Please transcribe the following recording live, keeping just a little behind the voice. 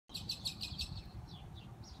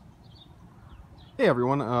Hey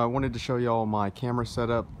everyone, I wanted to show you all my camera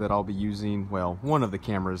setup that I'll be using, well, one of the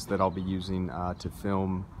cameras that I'll be using to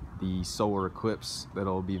film the solar eclipse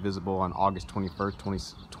that'll be visible on August 21st,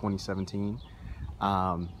 2017.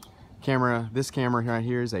 This camera right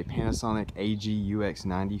here is a Panasonic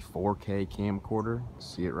AG-UX90 4K camcorder.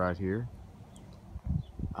 See it right here.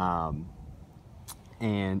 And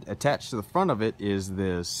attached to the front of it is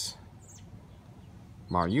this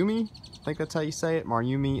Marumi, I think that's how you say it,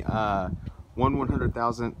 Marumi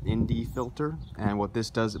 1/100,000 ND filter, and what this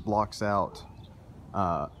does, it blocks out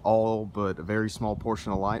all but a very small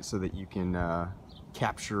portion of light so that you can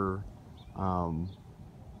capture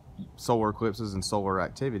solar eclipses and solar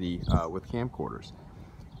activity with camcorders.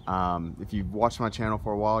 If you've watched my channel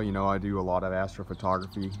for a while, you know I do a lot of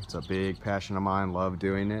astrophotography. It's a big passion of mine, love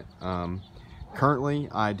doing it. Currently,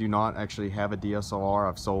 I do not actually have a DSLR.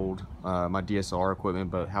 I've sold my DSLR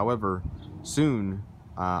equipment, but however, soon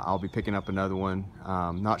I'll be picking up another one.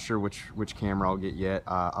 Not sure which camera I'll get yet.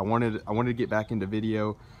 I wanted to get back into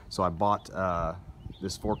video, so I bought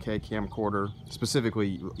this 4K camcorder,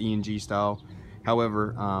 specifically ENG style.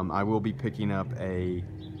 However, I will be picking up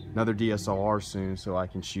another DSLR soon, so I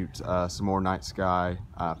can shoot some more night sky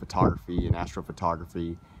photography and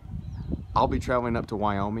astrophotography. I'll be traveling up to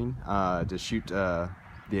Wyoming to shoot the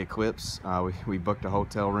eclipse. We booked a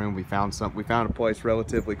hotel room. We found a place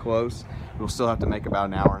relatively close. We'll still have to make about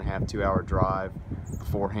an hour and a half, 2-hour drive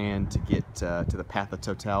beforehand to get to the path of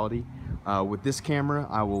totality. With this camera,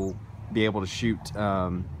 I will be able to shoot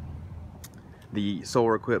the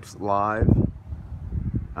solar eclipse live.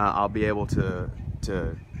 I'll be able to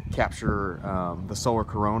capture the solar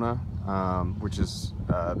corona, which is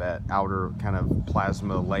that outer kind of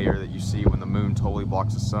plasma layer that you see when the moon totally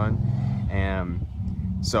blocks the sun. And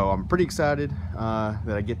so I'm pretty excited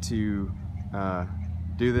that I get to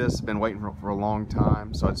do this. I've been waiting for a long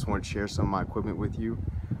time, so I just wanted to share some of my equipment with you.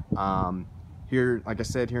 Here, like I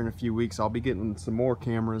said, here in a few weeks I'll be getting some more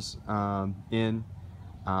cameras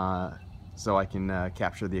so I can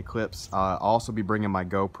capture the eclipse. I'll also be bringing my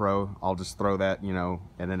GoPro. I'll just throw that, you know,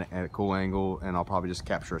 at a cool angle, and I'll probably just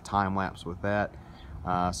capture a time lapse with that.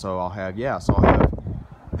 So I'll have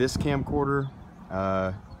this camcorder,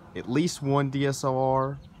 at least one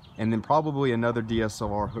DSLR, and then probably another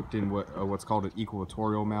DSLR hooked in what's called an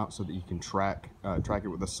equatorial mount, so that you can track it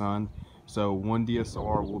with the sun. So one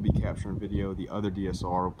DSLR will be capturing video, the other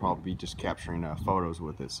DSLR will probably be just capturing photos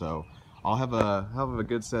with it. So I'll have a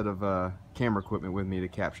good set of camera equipment with me to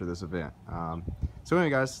capture this event. So anyway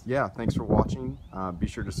guys, yeah, thanks for watching. Be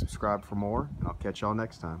sure to subscribe for more, and I'll catch y'all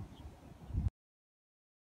next time.